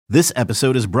This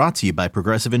episode is brought to you by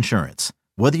Progressive Insurance.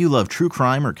 Whether you love true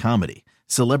crime or comedy,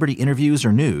 celebrity interviews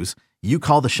or news, you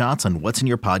call the shots on what's in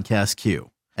your podcast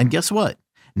queue. And guess what?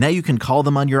 Now you can call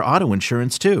them on your auto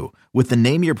insurance too with the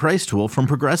Name Your Price tool from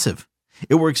Progressive.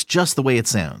 It works just the way it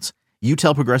sounds. You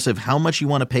tell Progressive how much you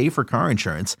want to pay for car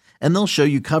insurance, and they'll show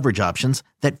you coverage options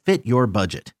that fit your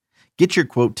budget. Get your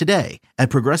quote today at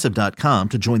Progressive.com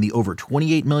to join the over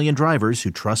 28 million drivers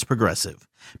who trust Progressive.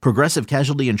 Progressive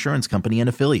Casualty Insurance Company and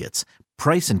Affiliates.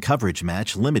 Price and coverage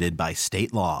match limited by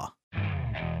state law.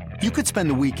 You could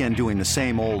spend the weekend doing the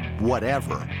same old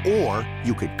whatever, or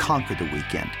you could conquer the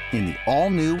weekend in the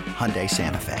all-new Hyundai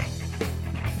Santa Fe.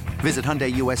 Visit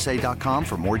HyundaiUSA.com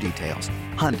for more details.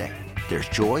 Hyundai, there's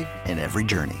joy in every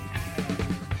journey.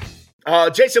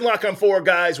 Jason Locke on 4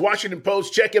 Guys, Washington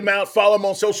Post. Check him out. Follow him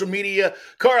on social media.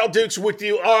 Carl Dukes with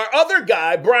you. Our other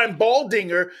guy, Brian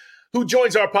Baldinger, who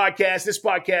joins our podcast. This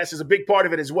podcast is a big part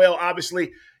of it as well.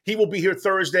 Obviously, he will be here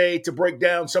Thursday to break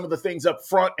down some of the things up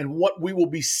front and what we will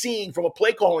be seeing from a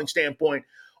play calling standpoint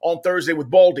on Thursday with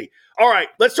Baldy. All right,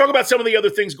 let's talk about some of the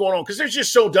other things going on because there's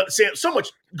just so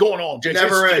much going on, Jason.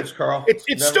 Never ends, Carl. It's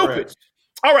stupid. Ends.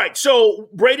 All right, so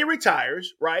Brady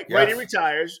retires, right? Yes. Brady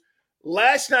retires.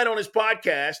 Last night on his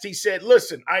podcast, he said,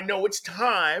 listen, I know it's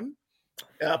time.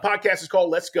 Podcast is called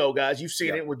Let's Go, guys. You've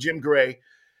seen it with Jim Gray.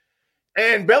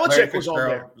 And Belichick was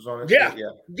on there.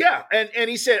 Yeah. And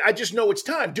he said, I just know it's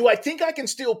time. Do I think I can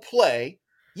still play?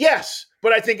 Yes,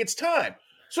 but I think it's time.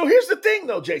 So here's the thing,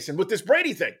 though, Jason, with this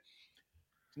Brady thing.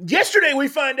 Yesterday, we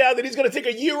find out that he's going to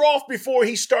take a year off before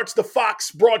he starts the Fox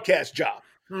broadcast job.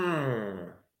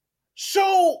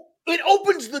 So it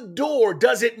opens the door,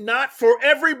 does it not, for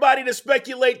everybody to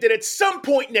speculate that at some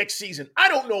point next season, I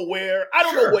don't know where, I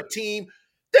don't know what team,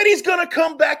 that he's going to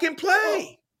come back and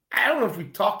play. I don't know if we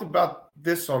talked about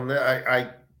this on the I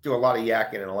do a lot of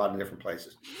yakking in a lot of different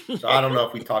places. So I don't know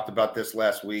if we talked about this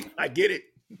last week. I get it.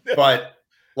 But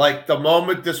like the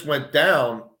moment this went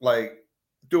down, like,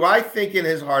 do I think in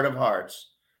his heart of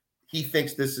hearts, he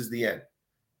thinks this is the end?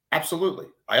 Absolutely.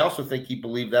 I also think he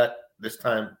believed that this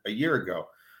time a year ago.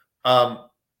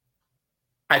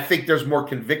 I think there's more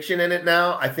conviction in it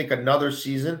now. I think another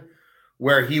season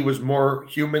where he was more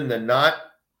human than not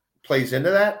plays into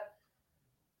that.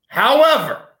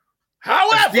 However,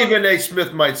 as Stephen A.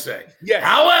 Smith might say,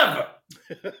 however,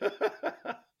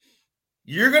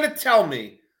 you're going to tell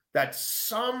me that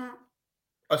some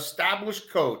established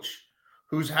coach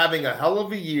who's having a hell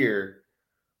of a year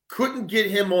couldn't get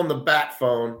him on the bat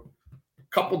phone a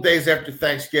couple days after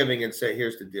Thanksgiving and say,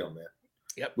 here's the deal, man.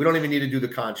 Yep. We don't even need to do the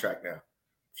contract now.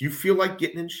 If you feel like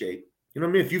getting in shape, you know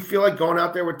what I mean? If you feel like going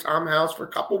out there with Tom House for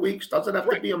a couple weeks, doesn't have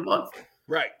to be a month.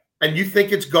 Right. And you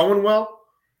think it's going well,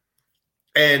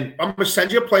 and I'm going to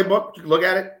send you a playbook. You can look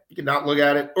at it. You can not look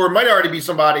at it. Or it might already be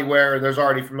somebody where there's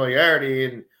already familiarity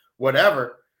and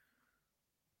whatever.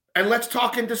 And let's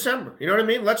talk in December. You know what I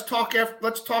mean? Let's talk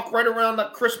right around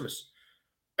that Christmas.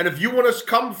 And if you want to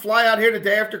come fly out here the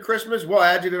day after Christmas, we'll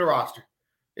add you to the roster.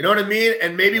 You know what I mean?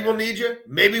 And maybe we'll need you.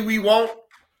 Maybe we won't.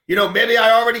 You know, maybe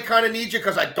I already kind of need you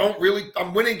because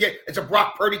I'm winning games. It's a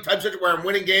Brock Purdy type situation where I'm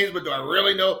winning games, but do I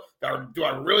really know? Do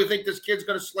I really think this kid's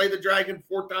going to slay the dragon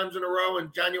 4 times in a row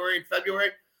in January and February?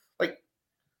 Like,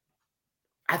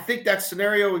 I think that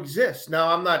scenario exists. Now,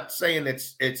 I'm not saying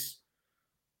it's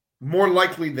more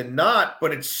likely than not,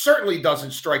 but it certainly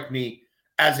doesn't strike me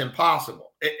as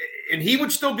impossible. And he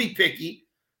would still be picky,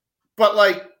 but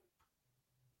like,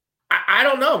 I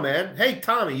don't know, man. Hey,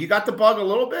 Tommy, you got the bug a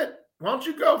little bit? Why don't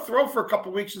you go throw for a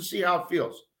couple weeks and see how it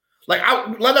feels? Like,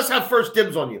 let us have first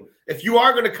dibs on you. If you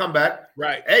are going to come back,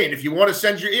 right? Hey, and if you want to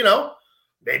send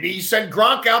maybe you send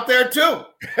Gronk out there too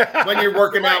when you're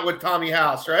working out with Tommy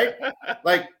House, right?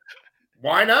 Like,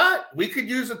 why not? We could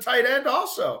use a tight end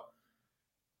also.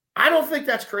 I don't think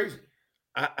that's crazy.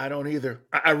 I don't either.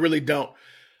 I really don't.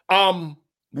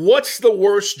 What's the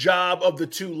worst job of the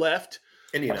two left?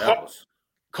 Indianapolis.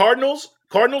 Cardinals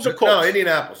or Colts? No,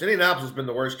 Indianapolis. Indianapolis has been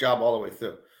the worst job all the way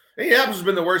through. Indianapolis has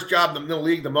been the worst job in the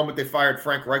league the moment they fired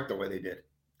Frank Reich the way they did.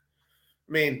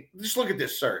 I mean, just look at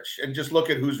this search and just look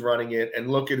at who's running it and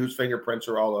look at whose fingerprints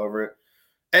are all over it.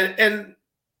 And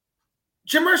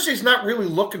Jim Irsay's not really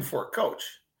looking for a coach.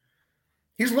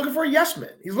 He's looking for a yes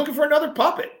man. He's looking for another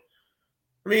puppet.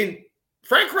 I mean,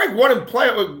 Frank Reich went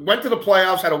to the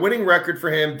playoffs, had a winning record for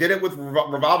him, did it with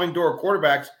revolving door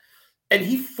quarterbacks, and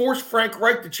he forced Frank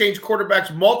Reich to change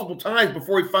quarterbacks multiple times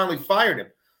before he finally fired him.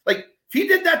 Like, if he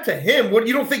did that to him,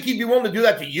 you don't think he'd be willing to do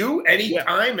that to you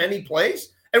anytime, any place?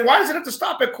 And why does it have to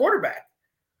stop at quarterback?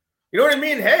 You know what I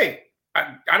mean? Hey,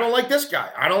 I don't like this guy.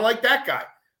 I don't like that guy.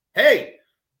 Hey,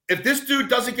 if this dude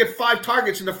doesn't get 5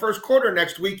 targets in the first quarter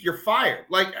next week, you're fired.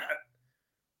 Like,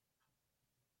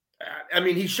 I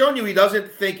mean, he's shown you he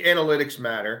doesn't think analytics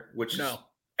matter, which is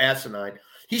asinine.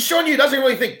 He's shown you he doesn't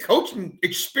really think coaching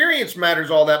experience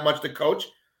matters all that much to coach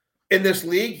in this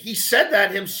league. He said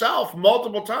that himself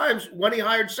multiple times when he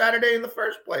hired Saturday in the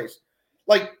first place.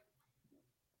 Like,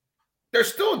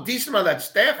 there's still a decent amount of that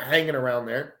staff hanging around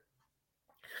there.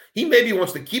 He maybe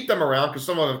wants to keep them around because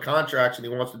some of them have contracts and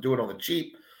he wants to do it on the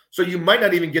cheap. So you might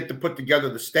not even get to put together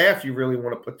the staff you really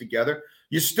want to put together.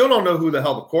 You still don't know who the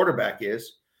hell the quarterback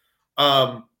is.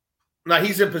 Now,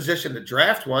 he's in position to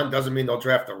draft one. Doesn't mean they'll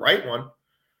draft the right one.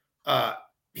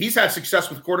 He's had success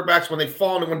with quarterbacks when they've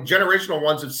fallen and when generational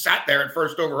ones have sat there at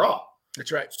first overall.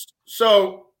 That's right.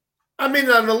 So, I mean,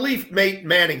 the Leaf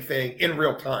Manning thing in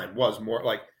real time was more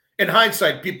like, in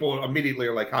hindsight, people immediately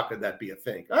are like, how could that be a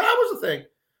thing? That was a thing.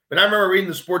 But I remember reading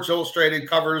the Sports Illustrated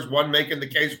covers, one making the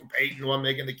case for Peyton, one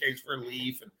making the case for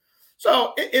Leaf. And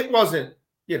so it wasn't,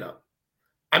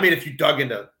 I mean, if you dug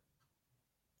into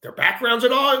their backgrounds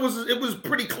at all, it was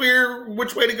pretty clear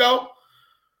which way to go.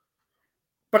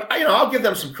 But, I'll give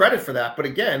them some credit for that. But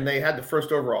again, they had the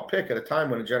first overall pick at a time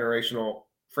when a generational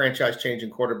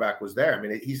franchise-changing quarterback was there. I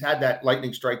mean, he's had that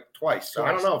lightning strike twice. So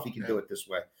I don't know if he can do it this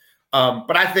way.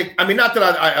 But I think, not that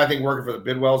I think working for the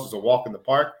Bidwells is a walk in the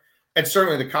park. And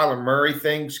certainly the Kyler Murray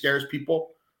thing scares people.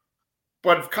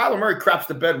 But if Kyler Murray craps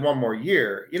the bed one more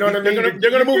year, you know what I mean?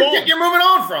 They're going to move on. You're moving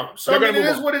on from him. So, it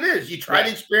is what it is. You try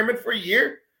the experiment for a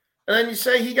year, and then you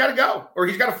say he got to go. Or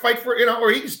he's got to fight for,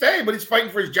 or he can stay, but he's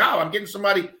fighting for his job. I'm getting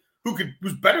somebody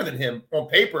who's better than him on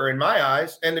paper in my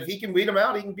eyes. And if he can beat him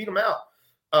out, he can beat him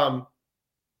out.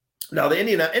 Now, the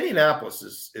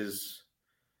Indianapolis is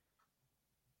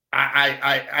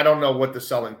I don't know what the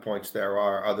selling points there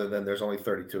are other than there's only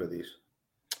 32 of these.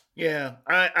 Yeah,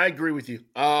 I agree with you.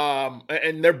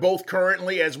 And they're both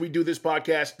currently, as we do this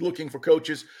podcast, looking for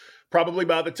coaches. Probably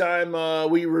by the time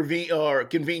we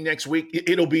convene next week,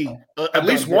 it'll be at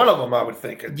least one of them, I would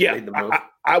think. Yeah, made the move.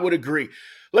 I would agree.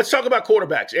 Let's talk about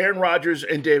quarterbacks, Aaron Rodgers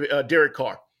and Derek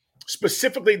Carr.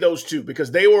 Specifically those two,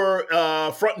 because they were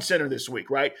front and center this week,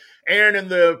 right? Aaron in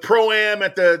the Pro-Am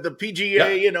at the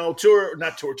PGA, tour,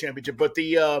 not tour championship, but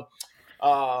the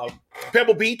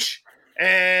Pebble Beach.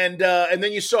 And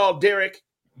then you saw Derek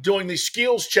doing the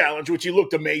skills challenge, which he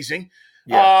looked amazing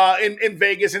in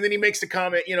Vegas. And then he makes the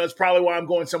comment, it's probably why I'm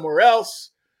going somewhere else.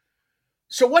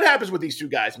 So what happens with these two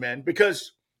guys, man?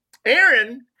 Because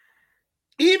Aaron,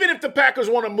 even if the Packers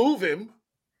want to move him,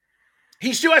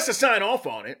 he still has to sign off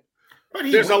on it. But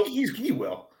he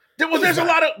will. There's a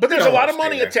lot of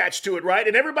money attached to it, right?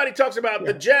 And everybody talks about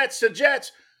the Jets.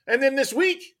 And then this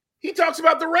week, he talks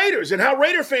about the Raiders and how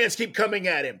Raider fans keep coming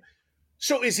at him.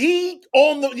 So is he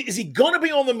going to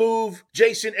be on the move,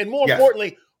 Jason? And more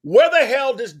importantly, where the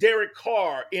hell does Derek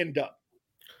Carr end up?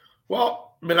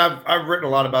 Well, I've written a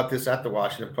lot about this at the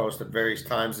Washington Post at various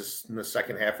times in the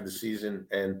second half of the season.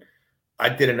 And I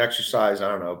did an exercise, I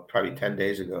don't know, probably 10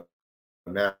 days ago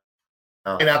now.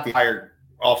 And out the entire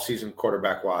offseason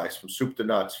quarterback-wise, from soup to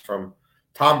nuts, from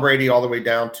Tom Brady all the way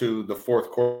down to the fourth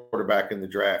quarterback in the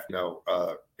draft,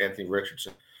 Anthony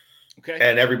Richardson. Okay.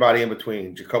 And everybody in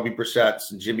between, Jacoby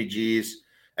Brissett's and Jimmy G's.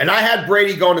 And I had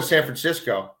Brady going to San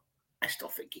Francisco. I still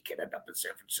think he can end up in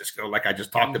San Francisco, like I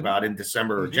just talked about in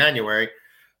December or January.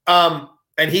 And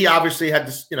he obviously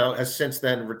has since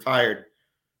then retired.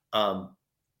 And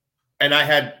I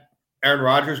had Aaron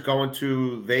Rodgers going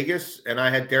to Vegas, and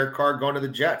I had Derek Carr going to the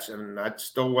Jets, and that's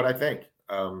still what I think.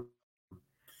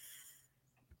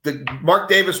 Mark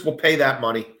Davis will pay that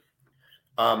money.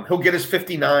 He'll get his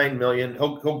 $59 million.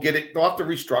 He'll get it. They'll have to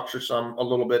restructure a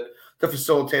little bit to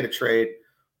facilitate a trade,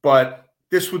 but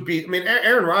this would be.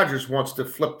 Aaron Rodgers wants to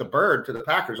flip the bird to the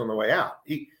Packers on the way out.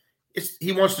 He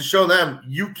wants to show them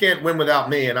you can't win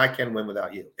without me, and I can win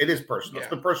without you. It is personal. Yeah.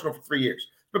 It's been personal for 3 years.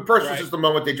 It's been personal since the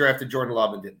moment they drafted Jordan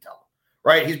Love and didn't tell him.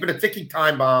 Right? He's been a ticking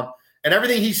time bomb, and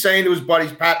everything he's saying to his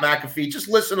buddies, Pat McAfee, just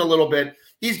listen a little bit.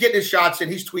 He's getting his shots in,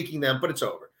 he's tweaking them, but it's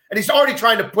over. And he's already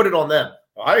trying to put it on them.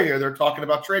 Well, I hear they're talking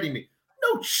about trading me.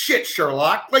 No shit,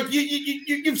 Sherlock. Like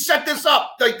you've set this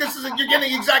up. Like you're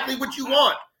getting exactly what you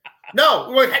want.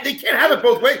 No, they can't have it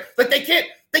both ways. Like they can't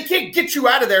get you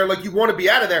out of there like you want to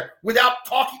be out of there without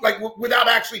talking, like without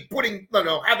actually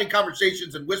having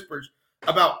conversations and whispers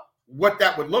about what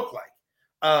that would look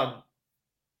like.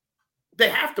 They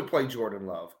have to play Jordan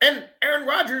Love. And Aaron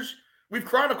Rodgers, we've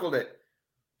chronicled it.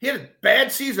 He had a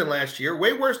bad season last year,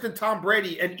 way worse than Tom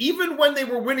Brady. And even when they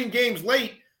were winning games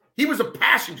late, he was a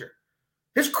passenger.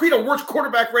 He had a worse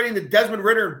quarterback rating than Desmond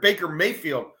Ridder and Baker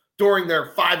Mayfield during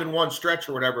their 5-1 stretch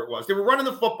or whatever it was. They were running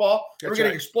the football. They were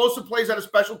getting explosive plays out of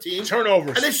special teams.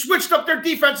 Turnovers. And they switched up their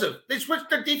defensive. They switched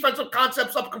their defensive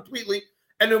concepts up completely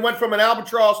and then went from an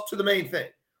albatross to the main thing.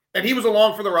 And he was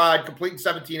along for the ride, completing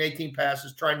 17, 18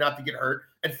 passes, trying not to get hurt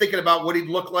and thinking about what he'd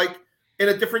look like in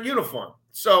a different uniform.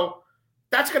 So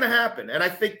that's going to happen. And I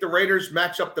think the Raiders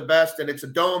match up the best, and it's a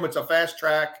dome. It's a fast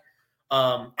track.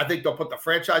 I think they'll put the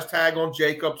franchise tag on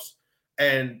Jacobs,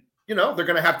 and, they're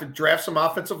going to have to draft some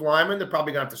offensive linemen. They're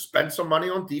probably going to have to spend some money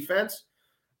on defense.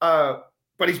 But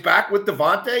he's back with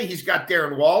Devontae. He's got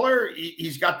Darren Waller.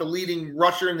 He's got the leading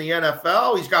rusher in the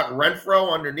NFL. He's got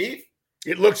Renfro underneath.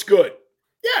 It looks good.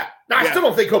 Yeah. Now, I still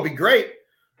don't think he'll be great,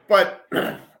 but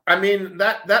I mean,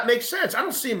 that makes sense. I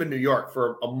don't see him in New York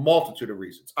for a multitude of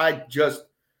reasons. I just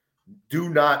do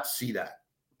not see that.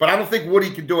 But I don't think Woody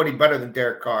can do any better than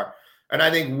Derek Carr. And I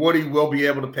think Woody will be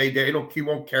able to pay Derek. He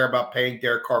won't care about paying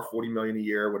Derek Carr $40 million a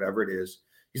year or whatever it is.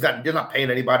 They're not paying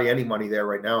anybody any money there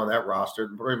right now on that roster.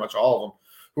 Pretty much all of them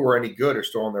who are any good are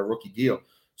still on their rookie deal.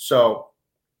 So,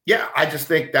 yeah, I just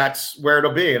think that's where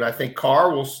it'll be. And I think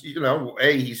Carr will,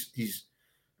 he's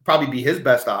probably be his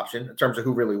best option in terms of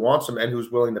who really wants him and who's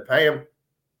willing to pay him.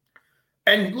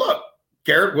 And look,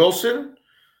 Garrett Wilson,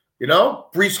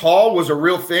 Breece Hall was a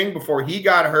real thing before he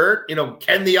got hurt.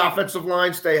 Can the offensive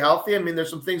line stay healthy? I mean,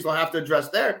 there's some things they'll have to address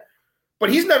there.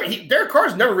 But Derek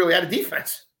Carr's never really had a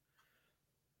defense.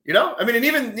 I mean, and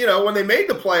even, when they made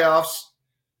the playoffs,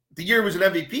 the year he was an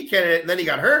MVP candidate and then he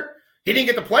got hurt. He didn't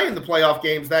get to play in the playoff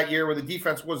games that year where the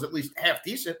defense was at least half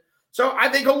decent. So I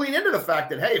think he'll lean into the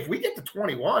fact that, hey, if we get to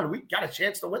 21, we got a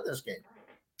chance to win this game.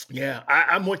 Yeah,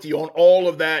 I'm with you on all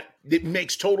of that. It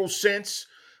makes total sense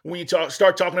when you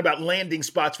start talking about landing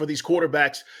spots for these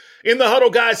quarterbacks. In the Huddle,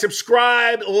 guys,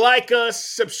 subscribe, like us,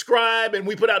 subscribe, and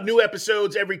we put out new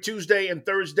episodes every Tuesday and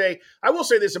Thursday. I will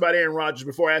say this about Aaron Rodgers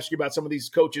before I ask you about some of these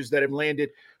coaches that have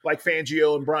landed, like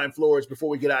Fangio and Brian Flores, before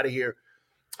we get out of here.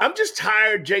 I'm just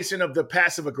tired, Jason, of the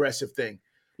passive-aggressive thing.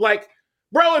 Like,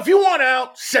 bro, if you want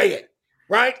out, say it,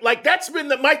 right? Like, that's been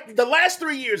the last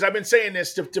 3 years I've been saying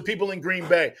this to people in Green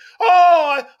Bay.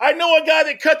 Oh, I know a guy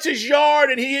that cuts his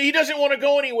yard and he doesn't want to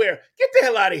go anywhere. Get the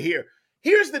hell out of here.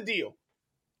 Here's the deal.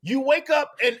 You wake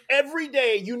up and every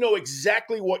day you know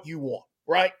exactly what you want,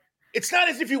 right? It's not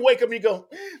as if you wake up and you go,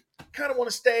 I kind of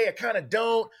want to stay, I kind of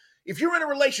don't. If you're in a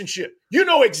relationship, you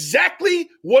know exactly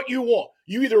what you want.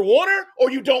 You either want her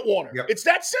or you don't want her. Yep. It's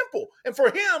that simple. And for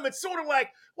him, it's sort of like,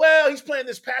 well, he's playing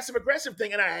this passive-aggressive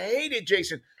thing, and I hate it,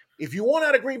 Jason. If you want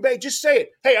out of Green Bay, just say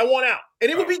it. Hey, I want out. And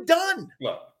it would be done.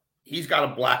 Look, he's got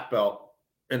a black belt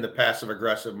in the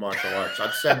passive-aggressive martial arts.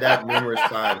 I've said that numerous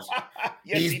times.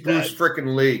 Yes, he's Bruce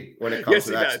freaking Lee when it comes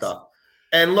to that stuff.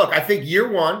 And look, I think year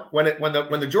one, when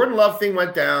the Jordan Love thing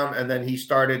went down, and then he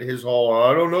started his whole,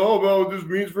 I don't know about what this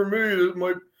means for me. This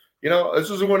might, this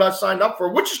isn't what I signed up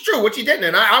for, which is true, which he didn't.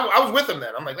 And I was with him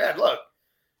then. I'm like, man, look,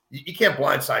 you can't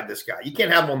blindside this guy. You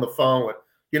can't have him on the phone with,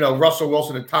 Russell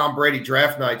Wilson and Tom Brady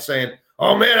draft night saying,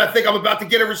 oh man, I think I'm about to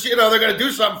get a receiver. They're going to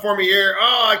do something for me here.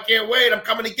 Oh, I can't wait. I'm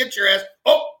coming to get your ass.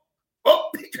 Oh,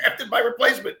 he drafted my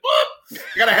replacement. I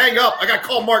got to hang up. I got to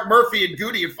call Mark Murphy and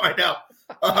Goody and find out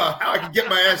how I can get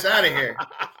my ass out of here.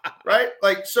 Right?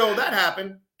 Like, so that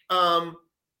happened.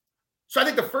 So I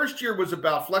think the first year was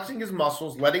about flexing his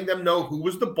muscles, letting them know who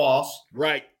was the boss.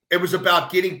 Right. It was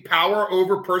about getting power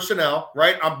over personnel,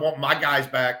 right? I want my guys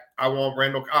back. I want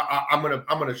Randall. I'm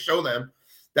gonna show them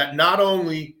that not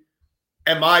only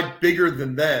am I bigger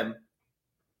than them,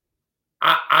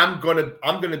 I'm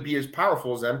gonna be as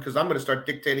powerful as them because I'm gonna start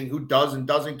dictating who does and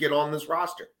doesn't get on this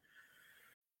roster.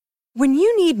 When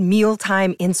you need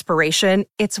mealtime inspiration,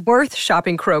 it's worth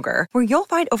shopping Kroger, where you'll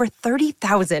find over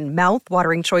 30,000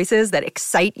 mouth-watering choices that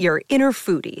excite your inner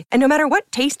foodie. And no matter what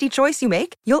tasty choice you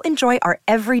make, you'll enjoy our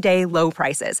everyday low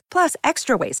prices, plus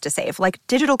extra ways to save, like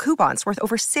digital coupons worth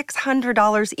over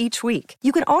 $600 each week.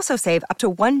 You can also save up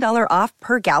to $1 off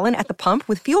per gallon at the pump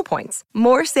with fuel points.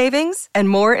 More savings and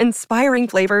more inspiring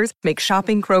flavors make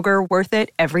shopping Kroger worth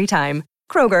it every time.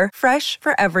 Kroger, fresh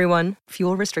for everyone.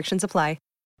 Fuel restrictions apply.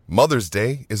 Mother's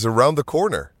Day is around the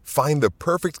corner. Find the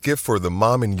perfect gift for the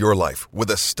mom in your life with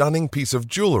a stunning piece of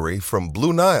jewelry from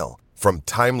Blue Nile. From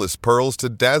timeless pearls to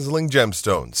dazzling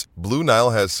gemstones, Blue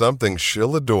Nile has something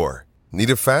she'll adore.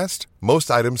 Need it fast?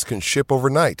 Most items can ship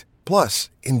overnight. Plus,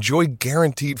 enjoy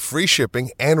guaranteed free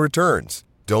shipping and returns.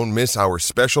 Don't miss our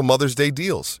special Mother's Day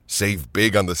deals. Save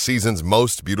big on the season's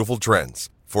most beautiful trends.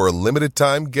 For a limited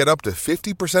time, get up to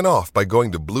 50% off by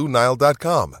going to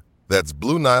BlueNile.com. That's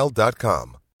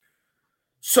BlueNile.com.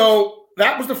 So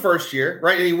that was the first year,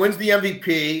 right? And he wins the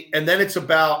MVP, and then it's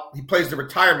about he plays the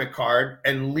retirement card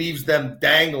and leaves them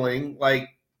dangling like,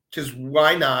 because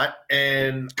why not?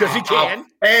 And because he can.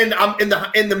 And I'm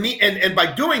and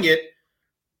by doing it,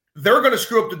 they're going to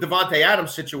screw up the Devontae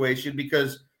Adams situation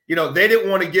because they didn't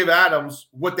want to give Adams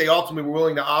what they ultimately were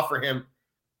willing to offer him.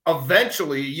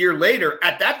 Eventually, a year later,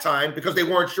 at that time, because they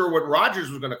weren't sure what Rodgers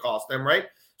was going to cost them, right?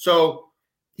 So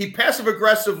he passive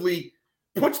aggressively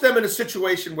puts them in a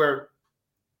situation where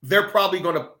they're probably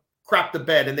going to crap the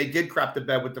bed, and they did crap the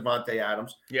bed with Devontae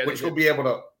Adams, which he'll be able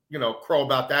to crow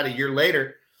about that a year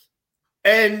later.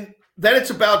 And then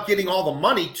it's about getting all the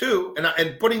money too,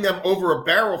 and putting them over a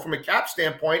barrel from a cap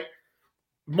standpoint,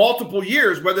 multiple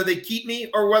years, whether they keep me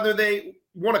or whether they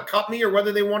want to cut me or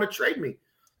whether they want to trade me.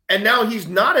 And now he's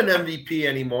not an MVP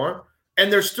anymore, and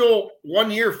there's still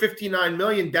 1 year, $59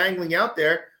 million dangling out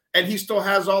there, and he still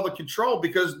has all the control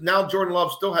because now Jordan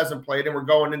Love still hasn't played, and we're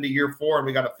going into year 4, and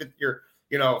we got a fifth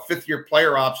year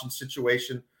player option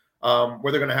situation where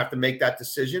they're going to have to make that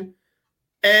decision.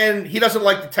 And he doesn't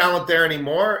like the talent there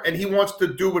anymore, and he wants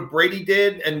to do what Brady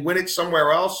did and win it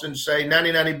somewhere else and say,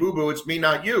 nanny, nanny, boo-boo, it's me,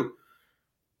 not you.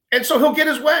 And so he'll get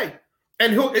his way.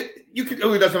 And he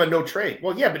doesn't have a no trade.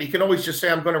 Well, yeah, but he can always just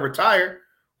say, I'm going to retire,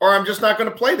 or I'm just not going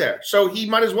to play there. So he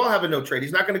might as well have a no trade.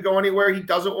 He's not going to go anywhere he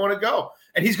doesn't want to go.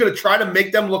 And he's going to try to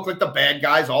make them look like the bad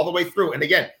guys all the way through. And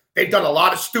again, they've done a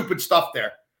lot of stupid stuff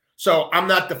there. So I'm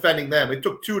not defending them. It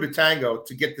took 2 to tango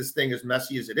to get this thing as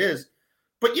messy as it is.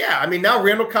 But yeah, I mean, now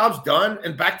Randall Cobb's done,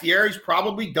 and Bakhtiari's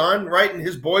probably done, right? And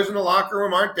his boys in the locker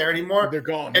room aren't there anymore. They're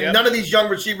gone. And none of these young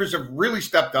receivers have really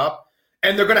stepped up.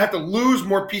 And they're going to have to lose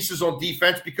more pieces on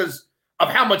defense because of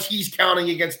how much he's counting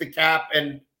against the cap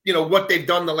and, what they've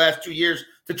done the last 2 years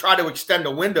to try to extend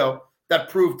a window that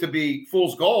proved to be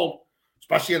fool's gold,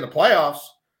 especially in the playoffs.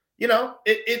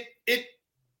 It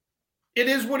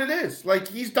is what it is. Like,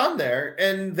 he's done there,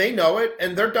 and they know it,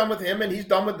 and they're done with him, and he's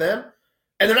done with them.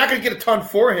 And they're not going to get a ton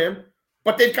for him,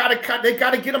 but they've got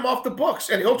to get him off the books.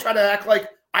 And he'll try to act like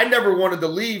I never wanted to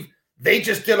leave. They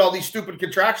just did all these stupid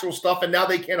contractual stuff, and now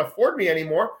they can't afford me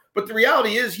anymore. But the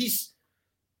reality is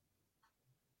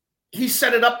he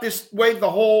set it up this way the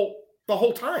whole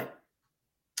time.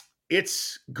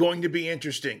 It's going to be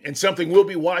interesting and something we'll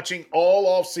be watching all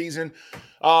off season.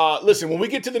 Listen, when we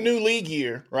get to the new league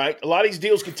year, right, a lot of these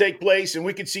deals could take place and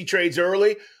we could see trades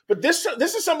early. But this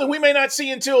is something we may not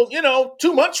see until,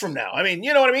 2 months from now. I mean,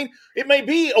 you know what I mean? It may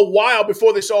be a while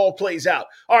before this all plays out.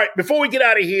 All right, before we get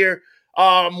out of here,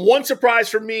 one surprise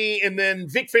for me, and then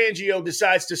Vic Fangio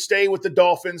decides to stay with the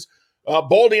Dolphins.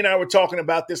 Baldy and I were talking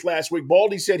about this last week.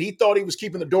 Baldy said he thought he was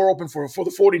keeping the door open for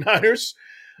the 49ers.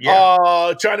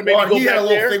 Yeah. Trying to maybe go back there. He had a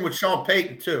little thing with Sean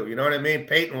Payton, too. You know what I mean?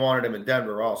 Payton wanted him in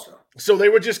Denver also. So they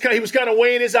were he was kind of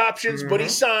weighing his options, but he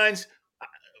signs.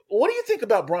 What do you think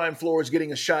about Brian Flores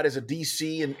getting a shot as a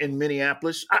DC in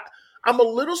Minneapolis? I'm a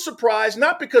little surprised,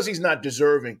 not because he's not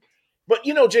deserving, but,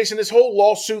 Jason, this whole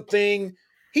lawsuit thing,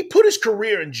 he put his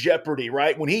career in jeopardy,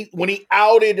 right? When he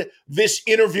outed this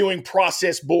interviewing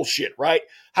process bullshit, right?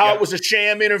 How it was a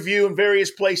sham interview in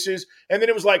various places. And then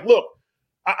it was like, look,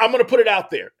 I'm going to put it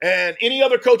out there. And any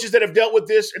other coaches that have dealt with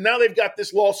this, and now they've got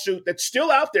this lawsuit that's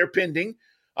still out there pending.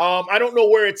 I don't know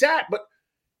where it's at, but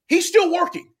he's still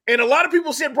working. And a lot of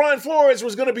people said Brian Flores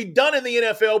was going to be done in the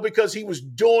NFL because he was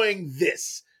doing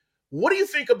this. What do you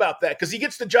think about that? Because he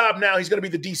gets the job now. He's going to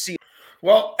be the DC.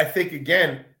 Well, I think,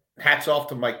 again, hats off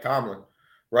to Mike Tomlin,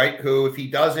 right? Who, if he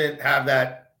doesn't have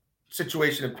that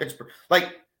situation in Pittsburgh,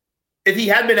 like if he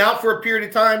had been out for a period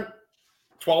of time,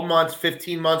 12 months,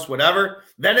 15 months, whatever,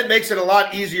 then it makes it a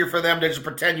lot easier for them to just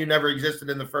pretend you never existed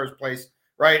in the first place,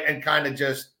 right? And kind of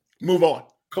just move on.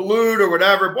 Collude or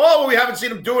whatever. Well, we haven't seen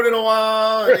him do it in a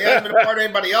while. And he hasn't been a part of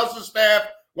anybody else's staff.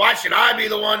 Why should I be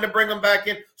the one to bring him back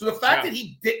in? So the fact that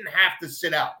he didn't have to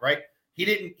sit out, right? He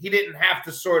didn't have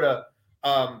to sort of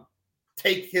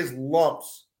take his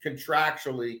lumps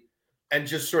contractually and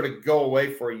just sort of go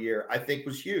away for a year, I think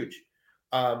was huge.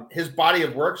 His body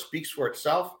of work speaks for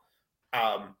itself.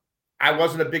 I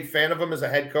wasn't a big fan of him as a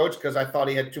head coach because I thought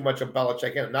he had too much of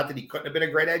Belichick in him. Not that he couldn't have been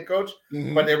a great head coach,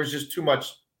 but there was just too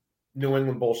much New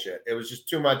England bullshit. It was just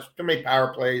too many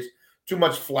power plays, too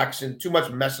much flexing, too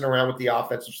much messing around with the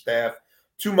offensive staff,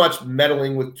 too much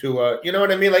meddling with Tua. You know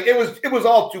what I mean? Like it was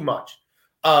all too much.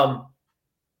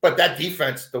 But that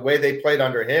defense, the way they played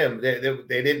under him,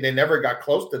 they never got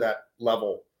close to that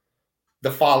level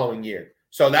the following year.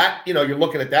 So that, you're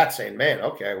looking at that saying, man,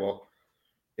 okay, well,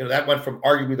 that went from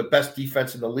arguably the best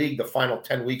defense in the league the final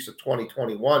 10 weeks of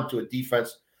 2021 to a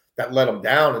defense that let them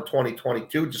down in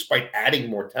 2022, despite adding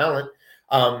more talent.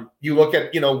 You look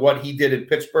at, what he did in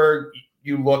Pittsburgh.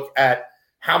 You look at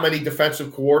how many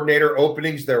defensive coordinator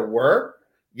openings there were,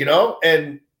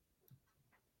 and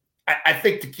I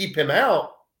think to keep him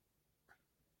out,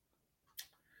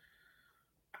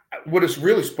 would have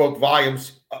really spoke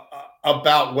volumes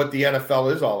about what the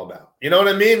NFL is all about. You know what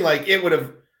I mean? Like it would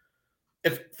have,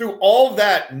 if through all of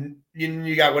that,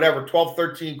 you got whatever, 12,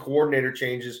 13 coordinator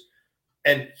changes,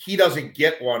 and he doesn't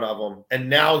get one of them, and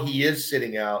now he is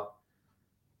sitting out.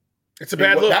 It's a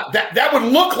bad look. That would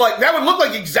look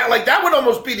like exactly like that would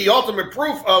almost be the ultimate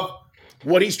proof of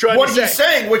what he's trying to say. What he's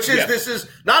saying, which is this is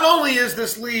not only is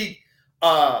this league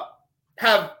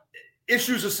have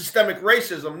issues of systemic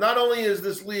racism, not only is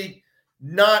this league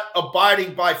not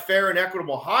abiding by fair and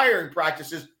equitable hiring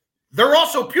practices, they're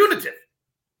also punitive.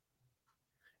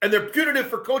 And they're punitive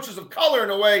for coaches of color in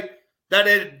a way that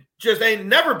it just ain't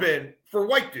never been for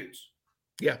white dudes.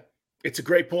 Yeah, it's a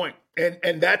great point.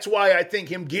 And that's why I think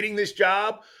him getting this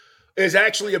job is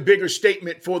actually a bigger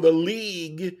statement for the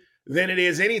league than it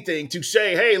is anything to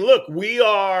say, hey, look, we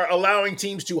are allowing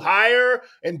teams to hire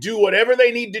and do whatever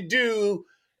they need to do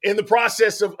in the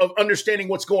process of understanding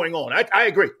what's going on. I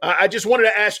agree. I just wanted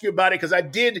to ask you about it because I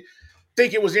did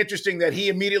think it was interesting that he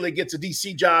immediately gets a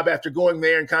DC job after going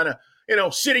there and kind of,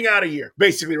 sitting out a year,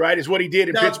 basically, right, is what he did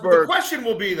in Pittsburgh. The question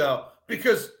will be, though,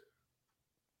 because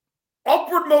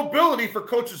upward mobility for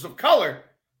coaches of color,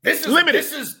 this is limited.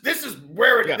 This is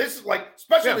where this is like,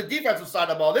 especially on the defensive side of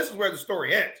the ball, this is where the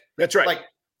story ends. That's right. Like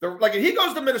if he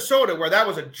goes to Minnesota, where that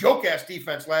was a joke-ass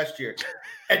defense last year,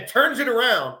 and turns it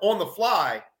around on the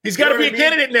fly, he's got to be a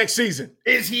candidate next season.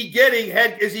 Is he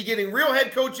getting real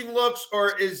head coaching looks,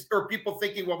 or people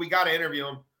thinking, well, we got to interview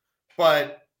him,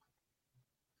 but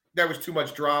there was too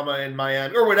much drama in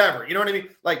Miami or whatever. You know what I mean?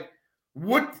 Like,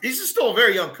 he's still a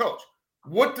very young coach.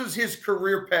 What does his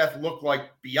career path look like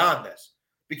beyond this?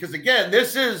 Because again,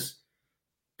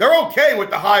 they're okay with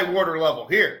the high water level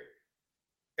here.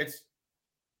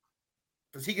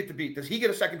 Does he get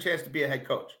a second chance to be a head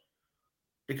coach?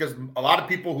 Because a lot of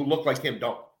people who look like him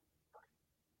don't.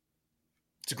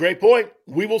 It's a great point.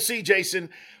 We will see, Jason.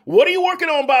 What are you working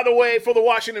on, by the way, for the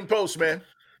Washington Post, man?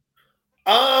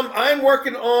 I'm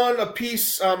working on a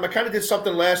piece. I kind of did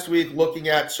something last week looking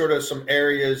at sort of some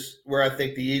areas where I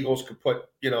think the Eagles could put,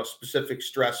 specific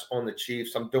stress on the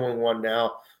Chiefs. I'm doing one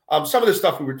now. Some of the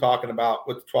stuff we were talking about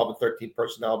with the 12 and 13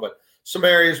 personnel, but some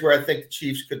areas where I think the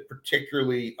Chiefs could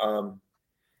particularly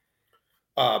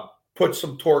put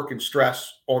some torque and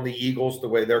stress on the Eagles, the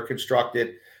way they're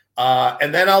constructed.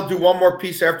 And then I'll do one more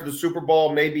piece after the Super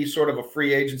Bowl, maybe sort of a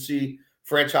free agency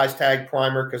franchise tag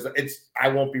primer, because I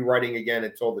won't be writing again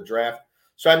until the draft.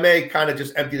 So I may kind of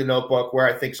just empty the notebook where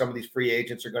I think some of these free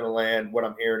agents are going to land, what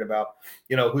I'm hearing about,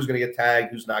 who's going to get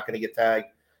tagged, who's not going to get tagged.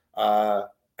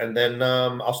 And then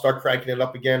I'll start cranking it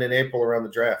up again in April around the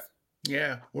draft.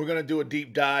 Yeah, we're going to do a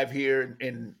deep dive here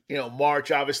in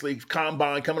March, obviously,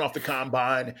 combine, coming off the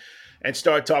combine, and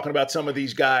start talking about some of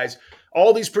these guys.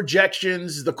 All these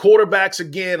projections, the quarterbacks,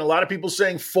 again, a lot of people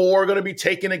saying 4 are going to be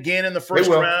taken again in the first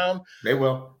round. They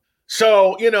will.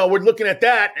 So, we're looking at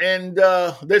that, and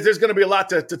there's going to be a lot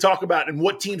to talk about and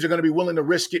what teams are going to be willing to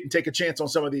risk it and take a chance on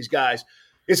some of these guys.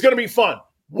 It's going to be fun.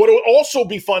 What will also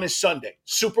be fun is Sunday,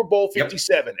 Super Bowl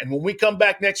 57. Yep. And when we come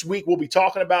back next week, we'll be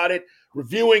talking about it,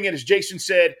 reviewing it, as Jason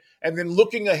said, and then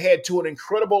looking ahead to an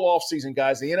incredible offseason,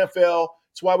 guys. The NFL,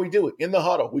 that's why we do it. In the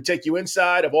Huddle, we take you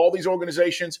inside of all these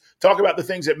organizations, talk about the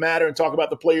things that matter, and talk about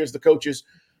the players, the coaches,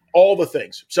 all the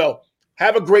things. So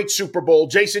have a great Super Bowl.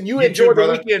 Jason, you enjoy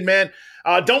the weekend, man.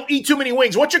 Don't eat too many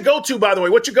wings. What's your go-to, by the way?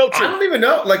 What's your go-to? I don't even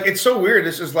know. Like, it's so weird.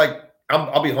 This is like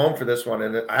I'll be home for this one,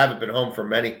 and I haven't been home for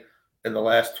many in the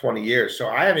last 20 years. So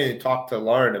I haven't even talked to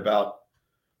Lauren about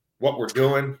what we're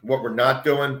doing, what we're not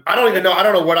doing. I don't even know. I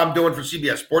don't know what I'm doing for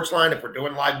CBS Sportsline, if we're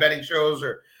doing live betting shows,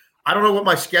 or I don't know what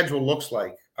my schedule looks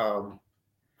like. But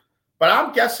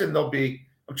I'm guessing I'm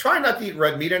trying not to eat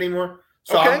red meat anymore.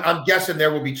 So okay. I'm guessing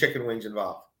there will be chicken wings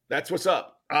involved. That's what's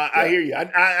up. I hear you.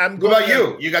 I'm good. What about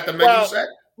you? You got the menu set?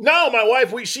 No, my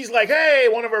wife, she's like, hey,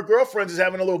 one of her girlfriends is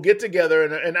having a little get-together,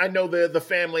 and I know the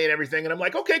family and everything. And I'm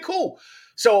like, okay, cool.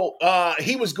 So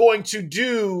he was going to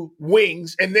do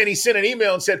wings, and then he sent an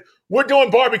email and said, we're doing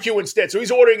barbecue instead. So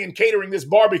he's ordering and catering this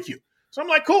barbecue. So I'm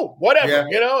like, cool, whatever.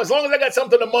 Yeah. As long as I got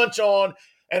something to munch on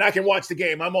and I can watch the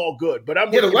game, I'm all good.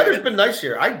 But the weather's been nice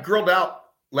here. I grilled out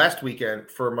last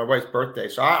weekend for my wife's birthday.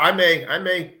 So I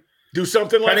may do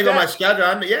something like that. Depending on my schedule,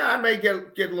 I may get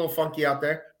a little funky out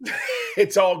there.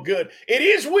 It's all good. It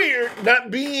is weird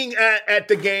not being at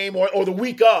the game or the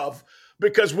week of,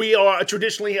 because we are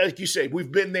traditionally, like you say,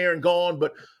 we've been there and gone,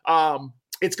 but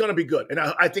it's going to be good. And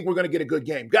I think we're going to get a good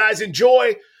game. Guys,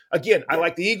 enjoy. Again, I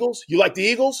like the Eagles. You like the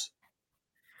Eagles?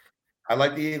 I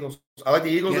like the Eagles. I like the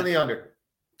Eagles and the under.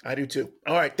 I do too.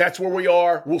 All right, that's where we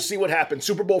are. We'll see what happens.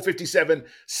 Super Bowl 57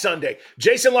 Sunday.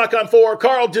 Jason Lock on 4,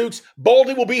 Carl Dukes.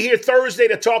 Baldy will be here Thursday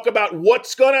to talk about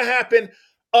what's going to happen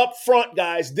up front,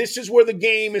 guys. This is where the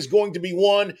game is going to be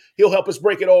won. He'll help us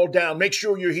break it all down. Make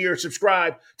sure you're here.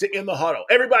 Subscribe to In the Huddle.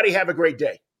 Everybody have a great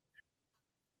day.